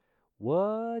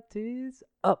What is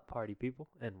up, party people,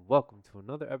 and welcome to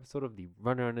another episode of the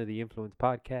Runner Under the Influence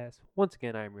podcast. Once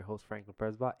again, I am your host, Franklin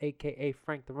Presbot, aka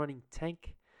Frank the Running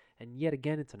Tank, and yet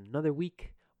again, it's another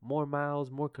week, more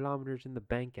miles, more kilometers in the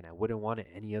bank, and I wouldn't want it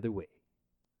any other way.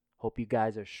 Hope you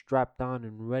guys are strapped on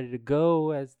and ready to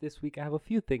go, as this week I have a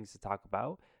few things to talk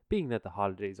about. Being that the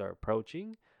holidays are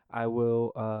approaching, I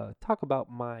will talk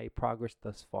about my progress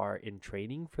thus far in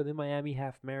training for the Miami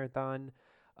Half Marathon,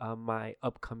 my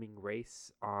upcoming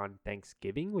race on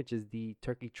Thanksgiving, which is the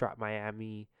Turkey Trot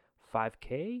Miami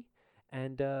 5K,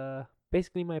 and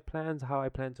basically my plans, how I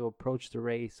plan to approach the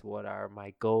race, what are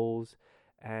my goals,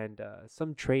 and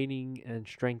some training and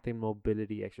strength and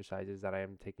mobility exercises that I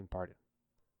am taking part in.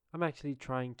 I'm actually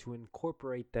trying to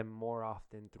incorporate them more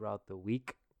often throughout the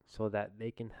week so that they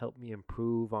can help me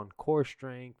improve on core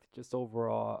strength, just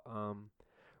overall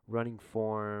running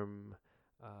form,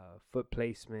 foot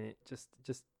placement, just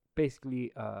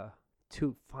basically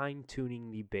to fine tuning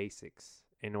the basics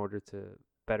in order to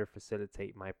better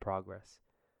facilitate my progress.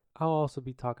 I'll also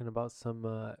be talking about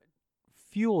some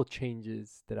fuel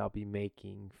changes that I'll be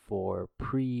making for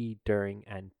pre, during,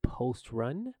 and post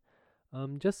run.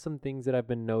 Just some things that I've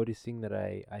been noticing that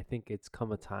I think it's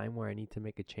come a time where I need to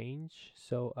make a change.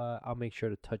 So I'll make sure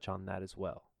to touch on that as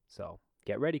well. So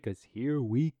get ready, because here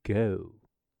we go.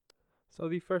 So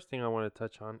the first thing I want to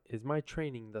touch on is my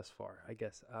training thus far, I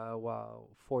guess. While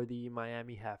for the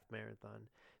Miami Half Marathon,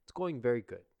 it's going very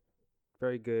good.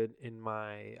 Very good in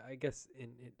my, I guess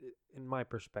in my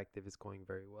perspective, it's going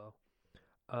very well.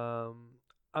 Um,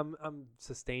 I'm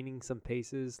sustaining some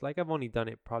paces. Like, I've only done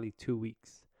it probably 2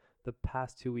 weeks. The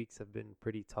past 2 weeks have been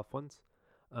pretty tough ones.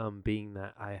 Being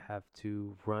that I have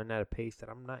to run at a pace that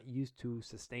I'm not used to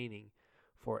sustaining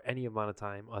for any amount of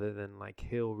time, other than like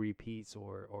hill repeats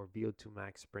or VO2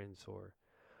 max sprints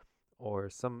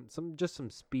or some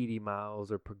speedy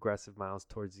miles or progressive miles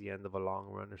towards the end of a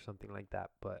long run or something like that.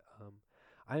 But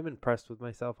I am impressed with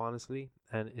myself, honestly,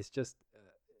 and it's just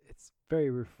it's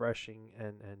very refreshing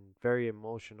and very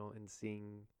emotional in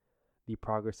seeing the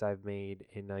progress I've made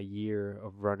in a year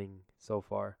of running so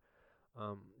far.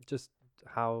 Just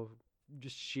how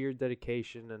just sheer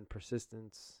dedication and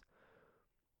persistence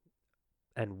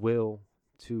and will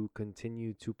to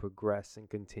continue to progress and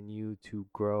continue to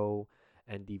grow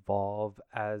and evolve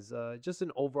as just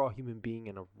an overall human being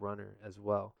and a runner as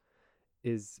well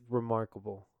is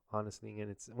remarkable, honestly.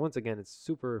 And it's, once again, it's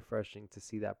super refreshing to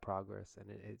see that progress, and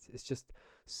it's just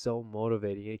so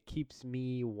motivating. It keeps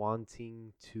me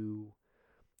wanting to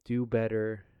do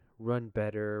better, run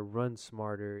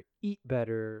smarter, eat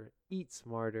better, eat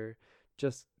smarter,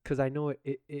 just because I know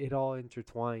it all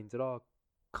intertwines, it all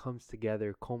comes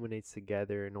together, culminates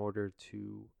together in order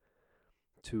to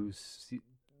see,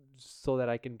 so that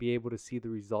I can be able to see the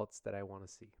results that I want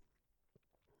to see.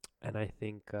 And I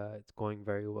think it's going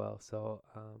very well. So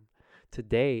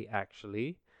today,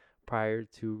 actually, prior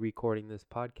to recording this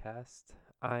podcast,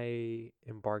 I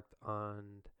embarked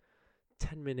on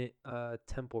 10-minute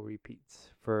tempo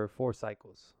repeats for 4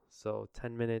 cycles. So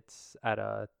 10 minutes at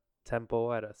a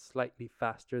tempo at a slightly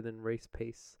faster than race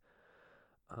pace.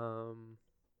 Um,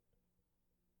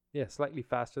 yeah, slightly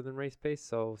faster than race pace.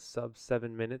 So sub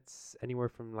 7 minutes, anywhere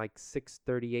from like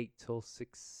 6:38 till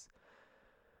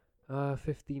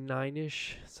 6:59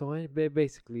 ish. So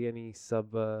basically any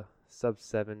sub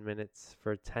 7 minutes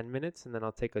for 10 minutes, and then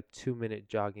I'll take a 2 minute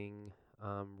jogging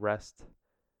rest,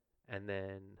 and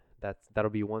then that'll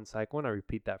be one cycle, and I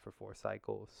repeat that for 4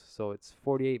 cycles. So it's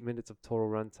 48 minutes of total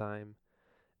run time,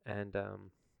 and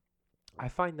I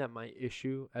find that my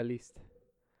issue, at least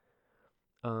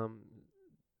um,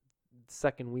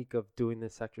 second week of doing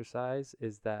this exercise,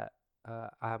 is that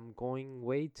I'm going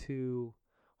way too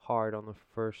hard on the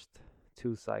first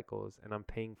 2 cycles, and I'm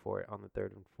paying for it on the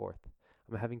third and fourth.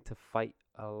 I'm having to fight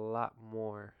a lot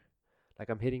more. Like,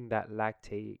 I'm hitting that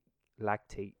lactate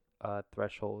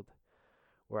threshold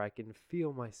where I can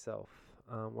feel myself,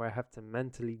 where I have to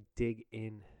mentally dig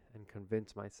in and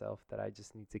convince myself that I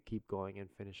just need to keep going and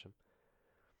finish them.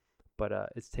 But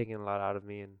it's taking a lot out of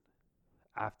me, and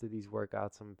after these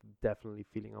workouts, I'm definitely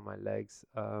feeling on my legs.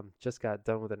 Just got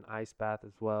done with an ice bath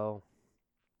as well,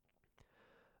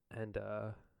 and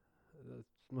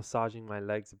massaging my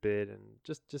legs a bit, and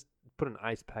just put an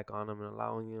ice pack on them and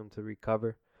allowing them to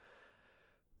recover.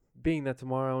 Being that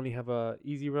tomorrow I only have a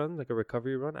easy run, like a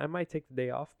recovery run, I might take the day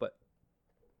off, but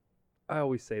I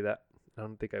always say that. I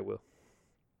don't think I will.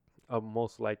 I'll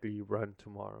most likely run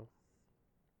tomorrow.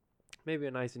 Maybe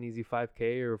a nice and easy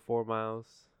 5K or 4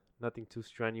 miles. Nothing too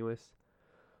strenuous.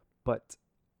 But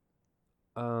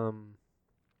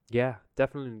yeah,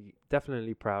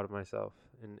 definitely proud of myself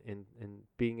in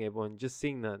being able and just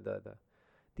seeing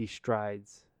the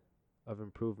strides of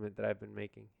improvement that I've been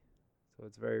making. So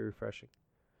it's very refreshing.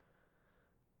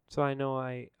 So I know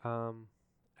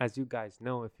as you guys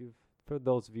know, if you've for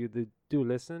those of you that do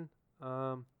listen,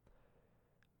 um,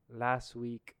 last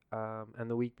week and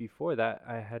the week before that,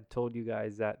 I had told you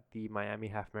guys that the Miami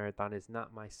Half Marathon is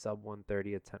not my sub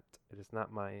 130 attempt. It is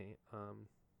not my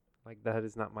that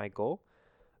is not my goal.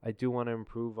 I do want to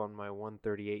improve on my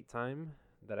 138 time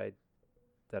that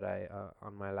I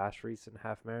on my last recent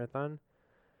half marathon.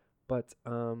 But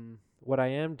what I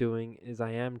am doing is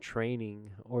I am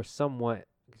training or somewhat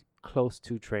close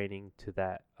to training to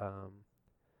that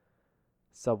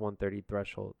sub 130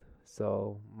 threshold.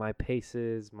 So my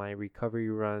paces, my recovery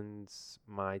runs,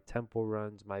 my tempo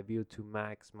runs, my VO2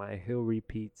 max, my hill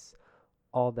repeats,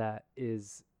 all that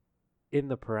is in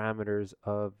the parameters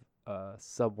of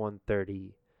sub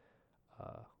 130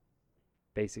 uh,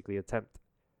 basically attempt.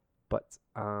 But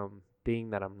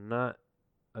being that I'm not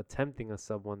attempting a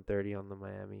sub 130 on the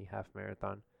Miami half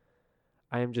marathon,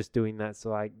 I am just doing that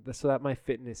so that my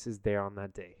fitness is there on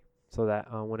that day. So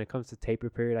that when it comes to taper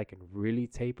period, I can really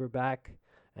taper back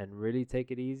and really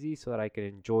take it easy so that I can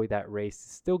enjoy that race.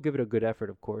 Still give it a good effort,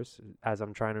 of course, as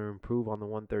I'm trying to improve on the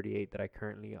 138 that I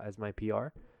currently as my PR.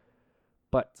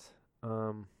 But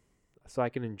so I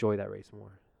can enjoy that race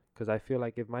more. Because I feel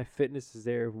like if my fitness is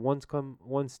there,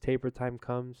 once taper time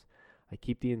comes, I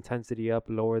keep the intensity up,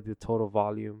 lower the total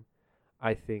volume.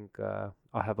 I think I'll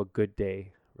have a good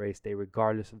day, race day,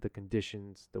 regardless of the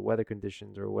conditions, the weather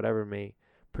conditions, or whatever may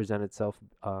present itself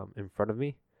in front of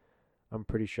me. I'm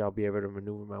pretty sure I'll be able to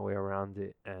maneuver my way around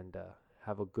it and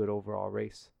have a good overall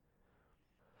race.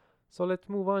 So let's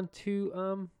move on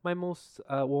to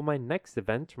my next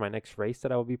event, my next race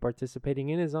that I will be participating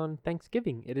in is on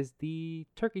Thanksgiving. It is the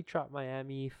Turkey Trot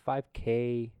Miami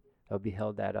 5K that will be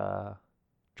held at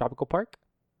Tropical Park.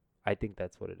 I think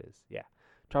that's what it is. Yeah,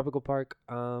 Tropical Park.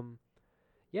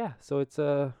 Yeah, so it's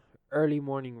a early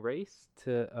morning race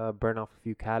to burn off a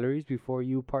few calories before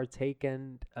you partake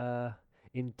and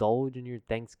indulge in your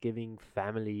Thanksgiving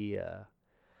family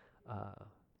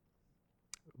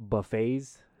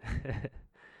buffets.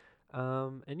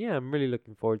 And yeah, I'm really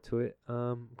looking forward to it.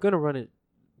 I'm gonna run it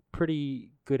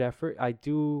pretty good effort. I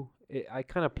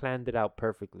kind of planned it out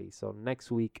perfectly. So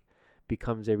next week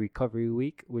becomes a recovery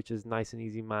week, which is nice and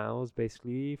easy miles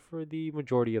basically for the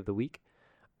majority of the week.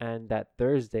 And that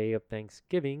Thursday of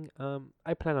Thanksgiving,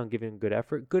 I plan on giving good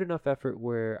effort, good enough effort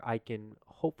where I can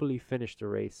hopefully finish the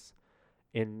race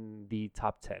in the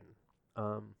top 10.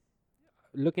 Um,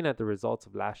 Looking at the results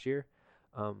of last year,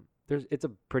 it's a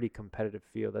pretty competitive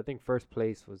field. I think first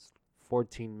place was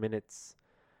 14 minutes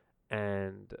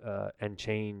and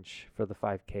change for the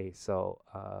 5K. So,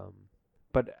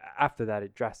 but after that,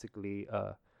 it drastically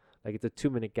like it's a 2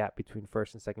 minute gap between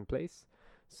first and second place.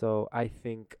 So I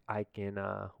think I can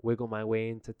wiggle my way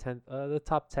into the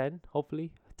top 10.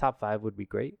 Hopefully, top 5 would be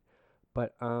great.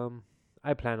 But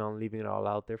I plan on leaving it all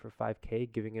out there for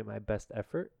 5K, giving it my best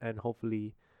effort, and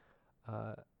hopefully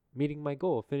uh, meeting my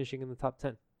goal of finishing in the top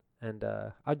 10. And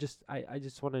I just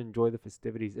want to enjoy the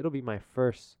festivities. It'll be my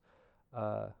first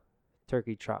uh,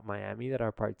 Turkey Trot Miami that I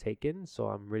partake in, so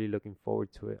I'm really looking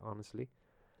forward to it, honestly.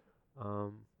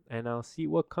 And I'll see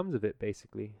what comes of it,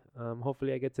 basically.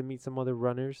 Hopefully, I get to meet some other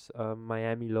runners,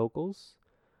 Miami locals,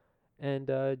 and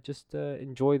just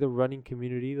enjoy the running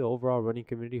community, the overall running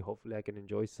community. Hopefully, I can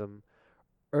enjoy some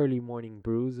early morning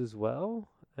brews as well,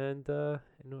 and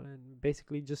and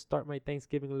basically just start my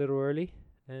Thanksgiving a little early,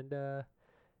 and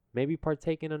maybe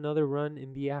partake in another run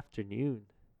in the afternoon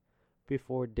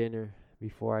before dinner,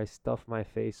 before I stuff my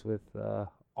face with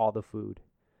all the food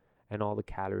and all the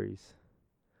calories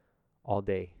all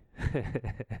day.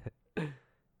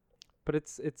 But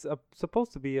it's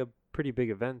supposed to be a pretty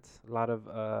big event. A lot of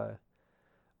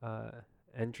uh,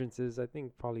 entrances. I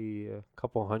think probably a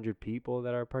couple hundred people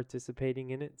that are participating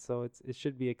in it. So it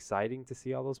should be exciting to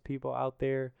see all those people out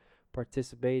there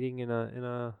participating in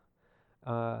a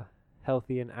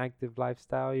healthy and active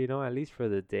lifestyle. You know, at least for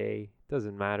the day.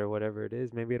 Doesn't matter whatever it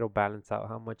is. Maybe it'll balance out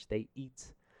how much they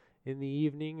eat in the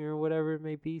evening or whatever it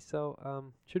may be.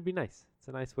 So should be nice. It's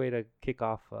a nice way to kick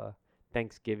off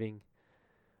Thanksgiving.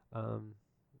 Um,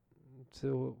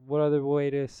 so what other way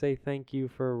to say thank you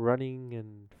for running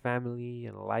and family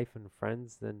and life and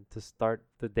friends than to start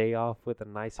the day off with a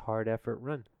nice hard effort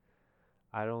run?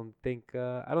 I don't think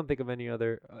of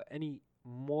any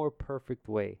more perfect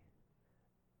way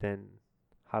than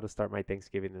how to start my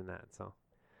Thanksgiving than that. So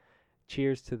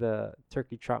cheers to the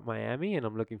Turkey Trot Miami, and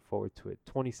I'm looking forward to it.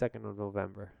 22nd of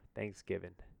November,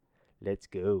 Thanksgiving. Let's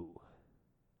go.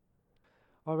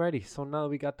 Alrighty, so now that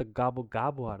we got the gobble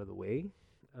gobble out of the way,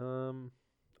 um,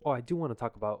 oh, I do want to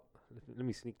talk about. Let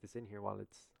me sneak this in here while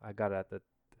I got it at the.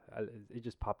 It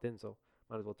just popped in, so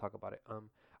might as well talk about it.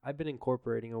 I've been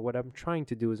incorporating, or what I'm trying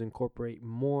to do is incorporate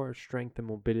more strength and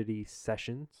mobility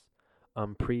sessions,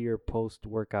 pre or post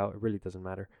workout. It really doesn't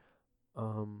matter.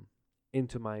 Um,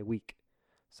 into my week.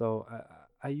 So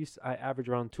I average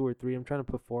around 2 or 3. I'm trying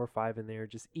to put 4 or 5 in there,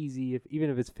 just easy. If even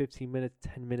if it's 15 minutes,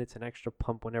 10 minutes, an extra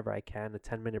pump whenever I can, a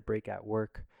 10-minute break at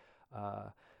work, uh,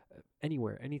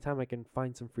 anywhere, anytime I can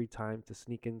find some free time to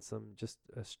sneak in some just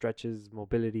stretches,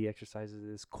 mobility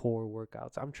exercises, core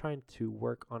workouts. I'm trying to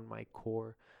work on my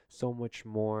core so much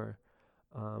more,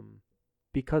 um,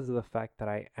 because of the fact that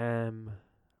I am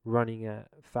running at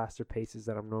faster paces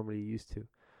that I'm normally used to.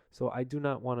 So I do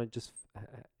not want to just,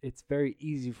 it's very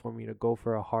easy for me to go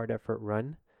for a hard effort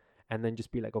run and then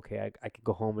just be like, okay, I could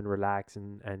go home and relax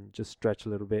and just stretch a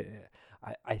little bit.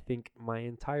 I think my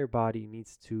entire body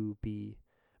needs to be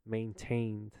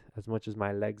maintained as much as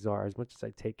my legs are, as much as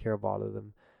I take care of all of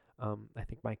them. I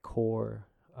think my core,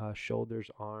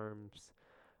 shoulders, arms,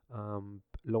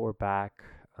 lower back,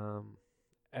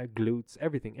 glutes,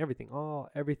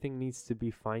 everything needs to be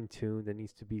fine tuned and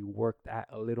needs to be worked at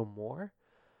a little more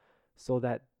so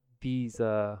that these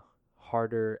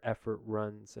harder effort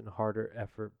runs and harder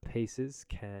effort paces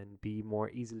can be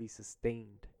more easily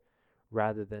sustained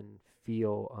rather than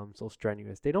feel so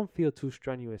strenuous. They don't feel too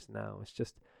strenuous now. It's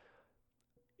just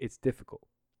it's difficult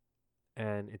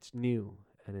and it's new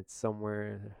and it's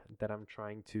somewhere that I'm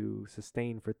trying to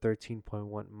sustain for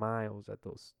 13.1 miles at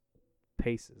those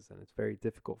paces, and it's very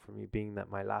difficult for me being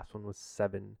that my last one was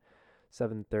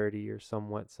 7:30 or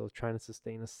somewhat. So trying to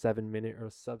sustain a 7 minute or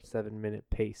sub 7 minute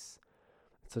pace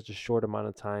in such a short amount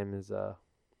of time is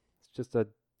it's just a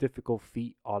difficult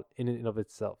feat all in and of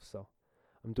itself. So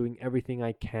I'm doing everything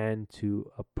I can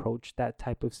to approach that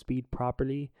type of speed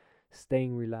properly,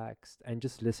 staying relaxed and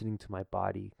just listening to my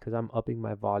body because I'm upping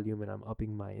my volume and I'm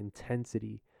upping my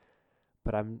intensity,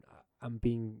 but I'm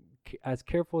being as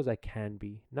careful as I can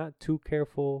be, not too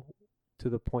careful to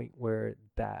the point where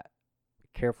that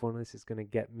carefulness is going to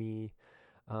get me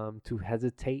to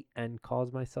hesitate and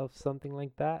cause myself something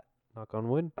like that. Knock on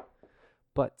wood.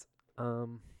 But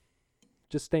um,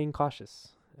 just staying cautious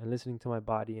and listening to my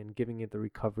body and giving it the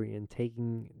recovery and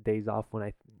taking days off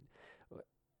when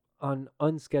on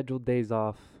unscheduled days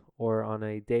off or on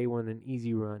a day when an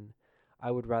easy run. I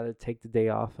would rather take the day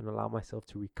off and allow myself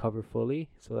to recover fully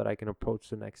so that I can approach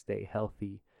the next day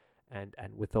healthy and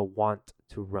with a want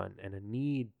to run and a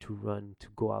need to run, to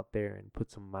go out there and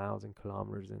put some miles and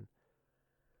kilometers in.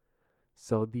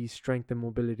 So these strength and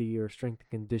mobility or strength and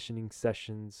conditioning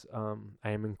sessions,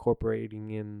 I am incorporating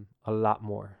in a lot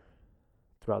more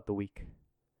throughout the week,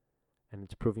 and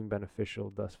it's proving beneficial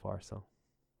thus far. So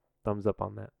thumbs up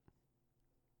on that.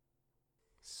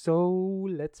 So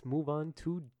let's move on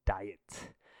to diet.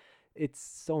 It's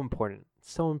so important,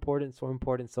 so important, so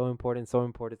important, so important, so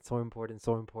important, so important,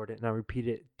 so important. And I'll repeat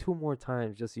it 2 more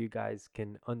times just so you guys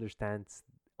can understand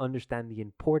the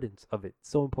importance of it.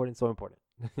 So important, so important.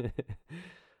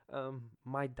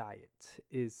 My diet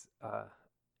is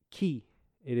key.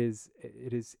 It is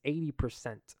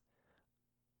 80%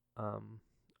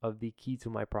 of the key to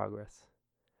my progress.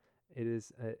 It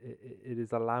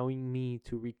is allowing me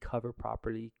to recover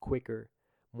properly, quicker,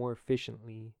 more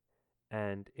efficiently,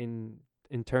 and in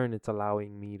turn it's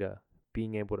allowing me to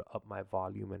being able to up my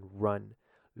volume and run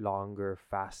longer,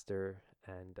 faster,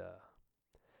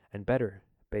 and better,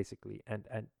 basically. And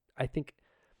I think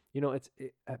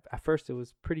at first it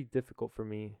was pretty difficult for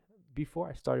me before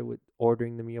I started with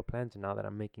ordering the meal plans, and now that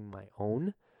I'm making my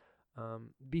own.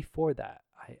 Before that,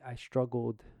 I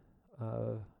struggled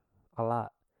a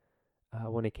lot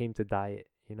when it came to diet.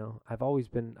 I've always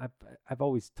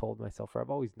told myself, or I've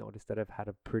always noticed that I've had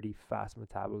a pretty fast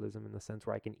metabolism in the sense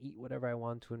where I can eat whatever I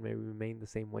want to and maybe remain the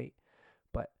same weight.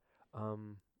 But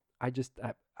um, I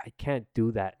can't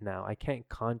do that now. I can't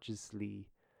consciously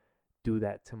do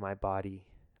that to my body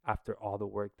after all the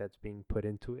work that's being put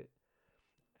into it.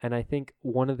 And I think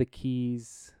one of the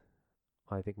keys,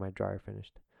 oh, I think my dryer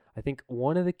finished. I think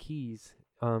one of the keys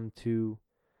to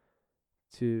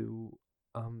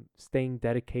staying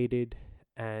dedicated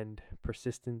and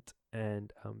persistent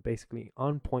and basically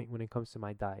on point when it comes to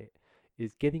my diet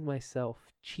is giving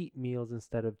myself cheat meals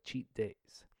instead of cheat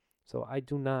days. So I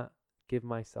do not give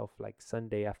myself like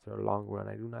Sunday after a long run.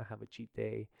 I do not have a cheat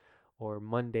day, or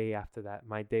Monday after that,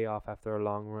 my day off after a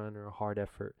long run or a hard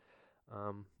effort.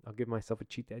 I'll give myself a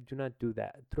cheat day. I do not do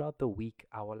that. Throughout the week,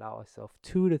 I'll allow myself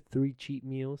 2 to 3 cheat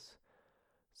meals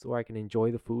so I can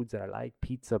enjoy the foods that I like: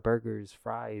 pizza, burgers,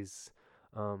 fries,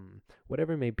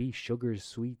 whatever it may be, sugars,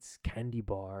 sweets, candy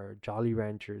bar, Jolly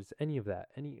Ranchers, any of that,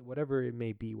 whatever it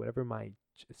may be, whatever my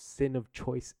sin of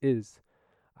choice is,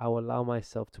 I will allow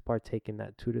myself to partake in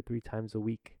that 2 to 3 times a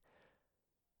week.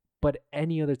 But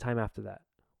any other time after that,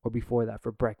 or before that,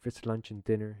 for breakfast, lunch, and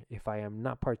dinner, if I am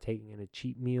not partaking in a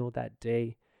cheat meal that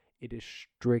day, it is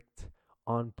strict,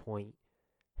 on point,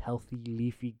 healthy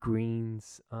leafy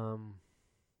greens,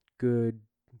 good.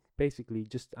 Basically,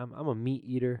 just I'm a meat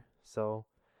eater, so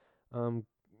um,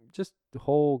 just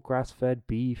whole grass fed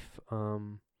beef.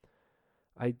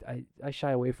 I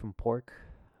shy away from pork.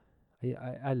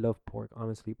 I love pork,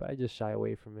 honestly, but I just shy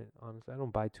away from it. Honestly, I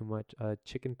don't buy too much.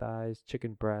 Chicken thighs,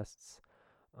 chicken breasts.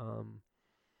 Um,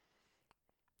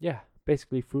 yeah,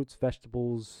 basically fruits,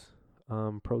 vegetables,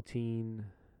 protein,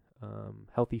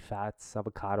 healthy fats,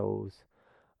 avocados,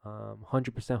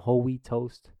 100% whole wheat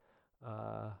toast.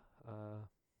 Uh, uh,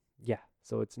 yeah,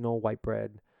 so it's no white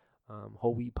bread,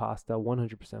 whole wheat pasta,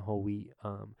 100% whole wheat.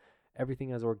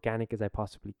 Everything as organic as I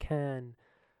possibly can.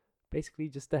 Basically,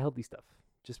 just the healthy stuff.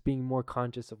 Just being more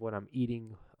conscious of what I'm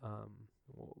eating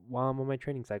while I'm on my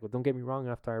training cycle. Don't get me wrong.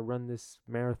 After I run this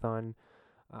marathon,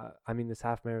 this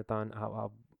half marathon,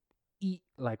 I'll eat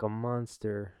like a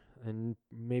monster and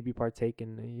maybe partake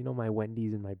in my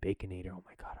Wendy's and my Baconator. Oh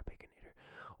my god, a Baconator,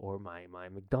 or my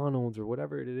McDonald's or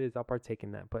whatever it is. I'll partake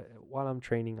in that. But while I'm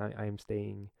training, I am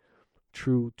staying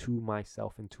true to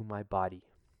myself and to my body.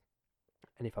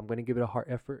 And if I'm gonna give it a hard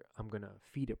effort, I'm gonna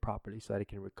feed it properly so that it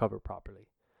can recover properly.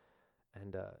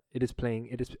 And it is playing.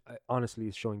 It is honestly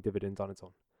is showing dividends on its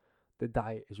own. The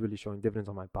diet is really showing dividends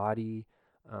on my body.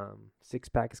 Six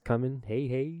pack is coming. Hey,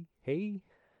 hey, hey.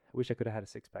 I wish I could have had a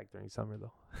six pack during summer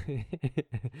though.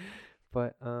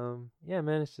 But yeah,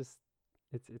 man,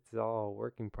 it's all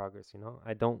work in progress.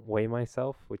 I don't weigh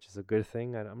myself, which is a good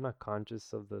thing. I'm not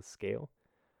conscious of the scale.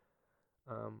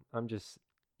 I'm just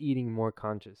eating more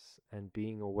conscious and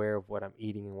being aware of what I'm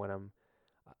eating and what I'm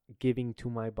giving to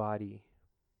my body,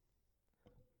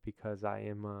 because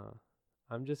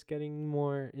I'm just getting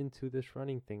more into this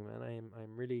running thing, man.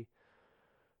 I'm really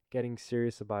getting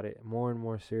serious about it, more and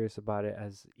more serious about it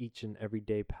as each and every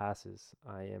day passes.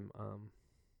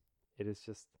 It is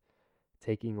just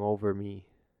taking over me,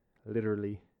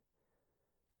 literally.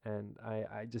 And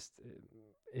I just,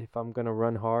 if I'm gonna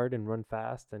run hard and run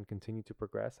fast and continue to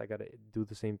progress, I gotta do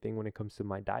the same thing when it comes to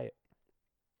my diet,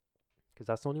 because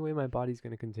that's the only way my body's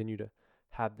gonna continue to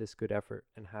have this good effort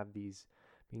and have these,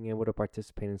 being able to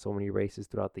participate in so many races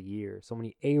throughout the year, so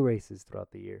many A races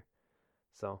throughout the year.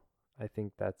 So I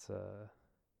think that's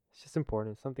it's just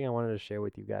important. It's something I wanted to share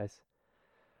with you guys.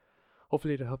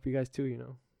 Hopefully to help you guys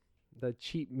too. The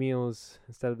cheat meals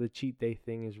instead of the cheat day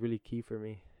thing is really key for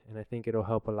me. And I think it'll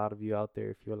help a lot of you out there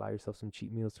if you allow yourself some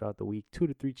cheat meals throughout the week, 2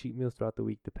 to 3 cheat meals throughout the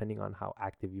week, depending on how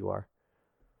active you are.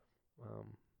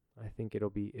 Um, I think it'll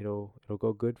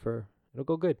go good it'll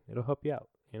go good. It'll help you out,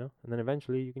 and then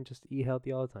eventually you can just eat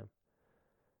healthy all the time.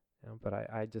 But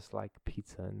I just like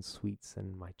pizza and sweets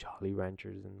and my Jolly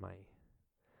Ranchers and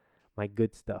my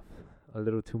good stuff a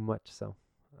little too much. So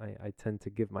I tend to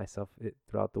give myself it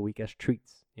throughout the week as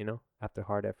treats, after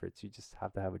hard efforts. You just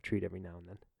have to have a treat every now and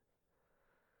then.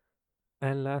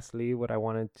 And lastly, what I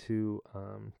wanted to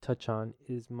touch on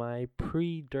is my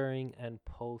pre, during, and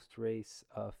post race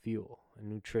fuel and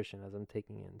nutrition as I'm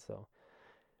taking in. So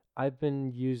I've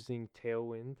been using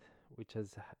Tailwind, which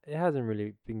it hasn't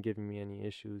really been giving me any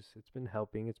issues. It's been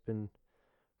helping. It's been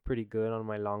pretty good on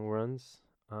my long runs.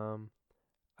 Um,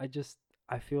 I just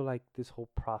I feel like this whole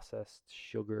processed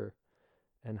sugar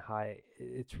and high,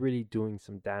 it's really doing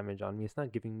some damage on me. It's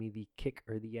not giving me the kick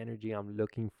or the energy I'm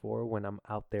looking for when I'm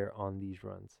out there on these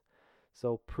runs.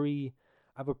 So I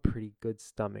have a pretty good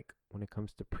stomach when it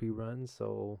comes to pre-runs.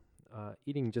 So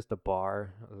eating just a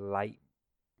bar, light,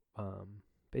 um,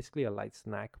 basically a light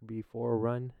snack before a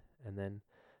run, and then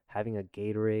having a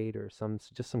Gatorade or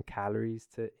just some calories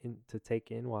to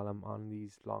take in while I'm on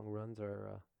these long runs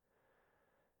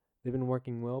they've been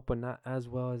working well, but not as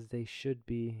well as they should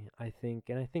be, I think.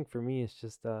 And I think for me, it's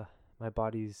just my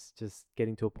body's just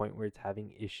getting to a point where it's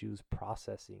having issues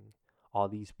processing all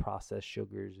these processed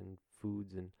sugars and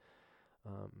foods and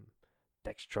um,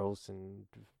 dextrose and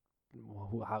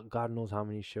God knows how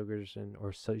many sugars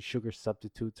or sugar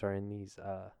substitutes are in these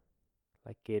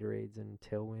like Gatorades and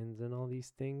Tailwinds and all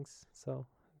these things. So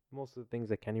most of the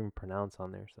things I can't even pronounce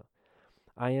on there. So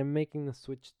I am making the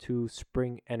switch to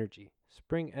Spring Energy.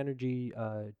 Spring Energy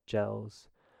gels,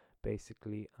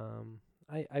 basically.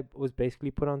 I was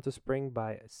basically put onto Spring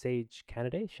by Sage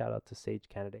Canaday. Shout out to Sage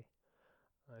Canaday.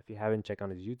 If you haven't, check on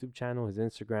his YouTube channel, his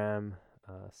Instagram,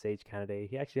 Sage Canaday.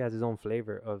 He actually has his own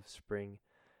flavor of Spring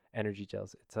Energy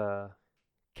gels.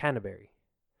 Canterbury.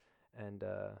 And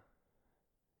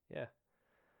yeah,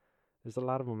 there's a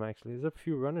lot of them actually. There's a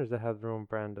few runners that have their own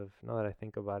brand of. Now that I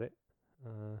think about it,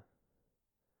 uh,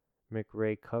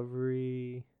 McRae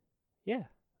Covery. Yeah,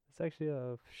 it's actually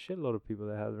a shitload of people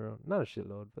that have their own. Not a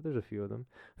shitload, but there's a few of them.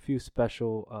 A few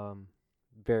special,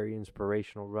 very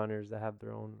inspirational runners that have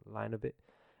their own line of it,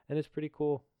 and it's pretty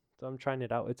cool. So I'm trying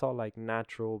it out. It's all like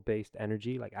natural based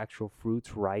energy, like actual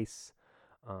fruits, rice,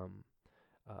 um,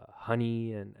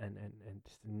 honey, and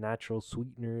just natural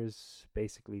sweeteners,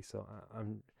 basically. So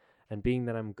I'm, and being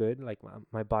that I'm good, like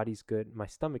my body's good, my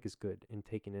stomach is good in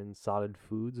taking in solid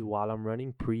foods while I'm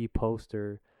running, pre, post,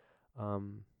 or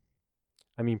um,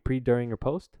 pre, during, or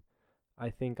post. I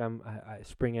think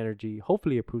Spring Energy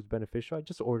hopefully it proves beneficial. I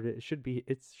just ordered it. It should be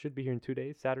here in 2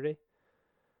 days, Saturday.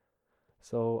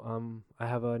 So I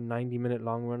have a 90-minute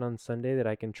long run on Sunday that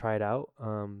I can try it out.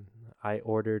 I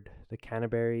ordered the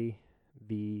Canterbury,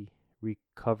 the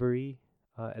Recovery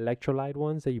electrolyte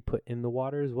ones that you put in the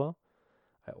water as well.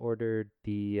 I ordered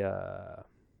the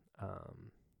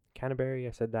um, Canterbury.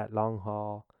 I said that long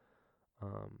haul,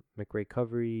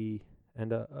 McRae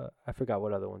and I forgot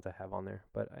what other ones I have on there,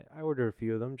 but I ordered a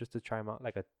few of them just to try them out,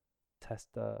 like a test,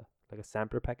 like a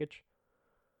sampler package.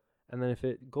 And then if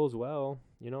it goes well,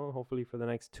 hopefully for the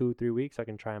next 2-3 weeks I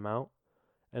can try them out.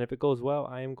 And if it goes well,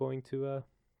 I am going to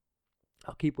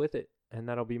I'll keep with it, and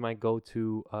that'll be my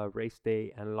go-to race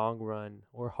day and long run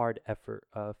or hard effort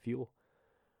fuel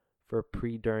for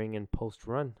pre, during, and post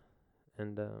run.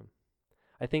 And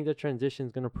I think the transition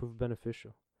is gonna prove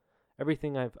beneficial.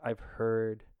 Everything I've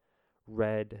heard,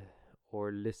 read,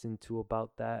 or listened to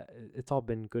about that, it's all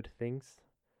been good things.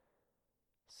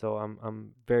 So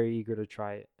I'm very eager to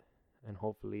try it, and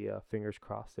hopefully, fingers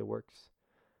crossed, it works,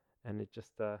 and it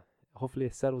just hopefully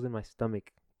it settles in my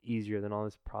stomach easier than all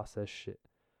this processed shit.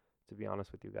 To be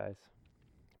honest with you guys,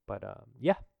 but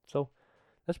yeah. So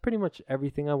that's pretty much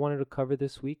everything I wanted to cover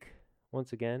this week.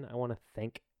 Once again, I want to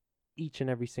thank each and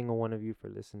every single one of you for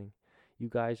listening. You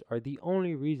guys are the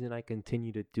only reason I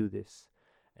continue to do this,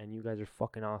 and you guys are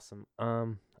fucking awesome.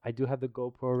 I do have the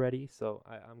GoPro ready, so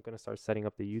I'm gonna start setting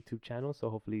up the YouTube channel. So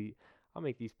hopefully, I'll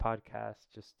make these podcasts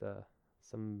just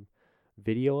some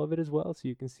video of it as well, so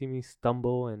you can see me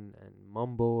stumble and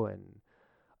mumble and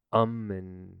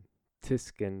and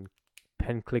tisk and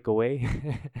pen click away.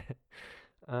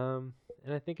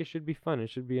 And I think it should be fun.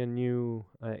 It should be a new,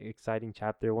 exciting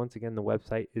chapter. Once again, the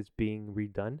website is being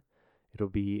redone. It'll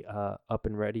be up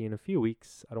and ready in a few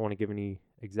weeks. I don't want to give any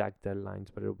exact deadlines,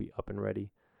 but it'll be up and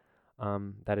ready.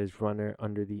 That is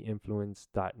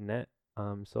runnerundertheinfluence.net.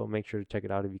 So make sure to check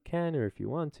it out if you can or if you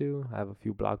want to. I have a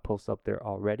few blog posts up there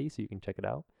already, so you can check it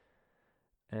out.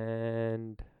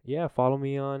 And yeah, follow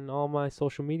me on all my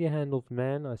social media handles,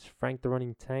 man. It's Frank the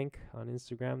Running Tank on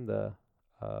Instagram. The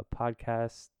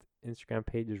podcast Instagram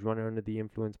page is Runner Under the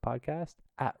Influence Podcast,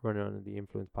 at Runner Under the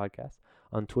Influence Podcast.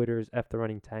 On Twitter is F the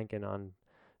Running Tank, and on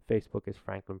Facebook is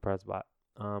Franklin Presbot.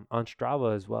 On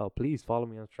Strava as well. Please follow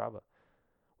me on Strava,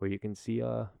 where you can see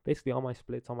basically all my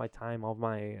splits, all my time, all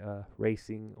my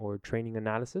racing or training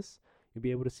analysis. You'll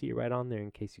be able to see it right on there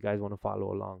in case you guys want to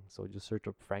follow along. So just search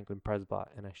up Franklin Presbot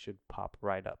and I should pop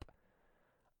right up.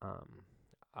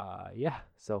 Yeah,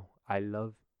 so I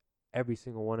love every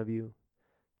single one of you.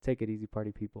 Take it easy,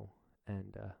 party people,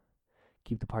 and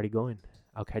keep the party going.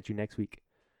 I'll catch you next week.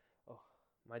 Oh,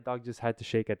 my dog just had to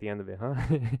shake at the end of it, huh?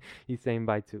 He's saying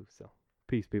bye too, so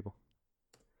peace, people.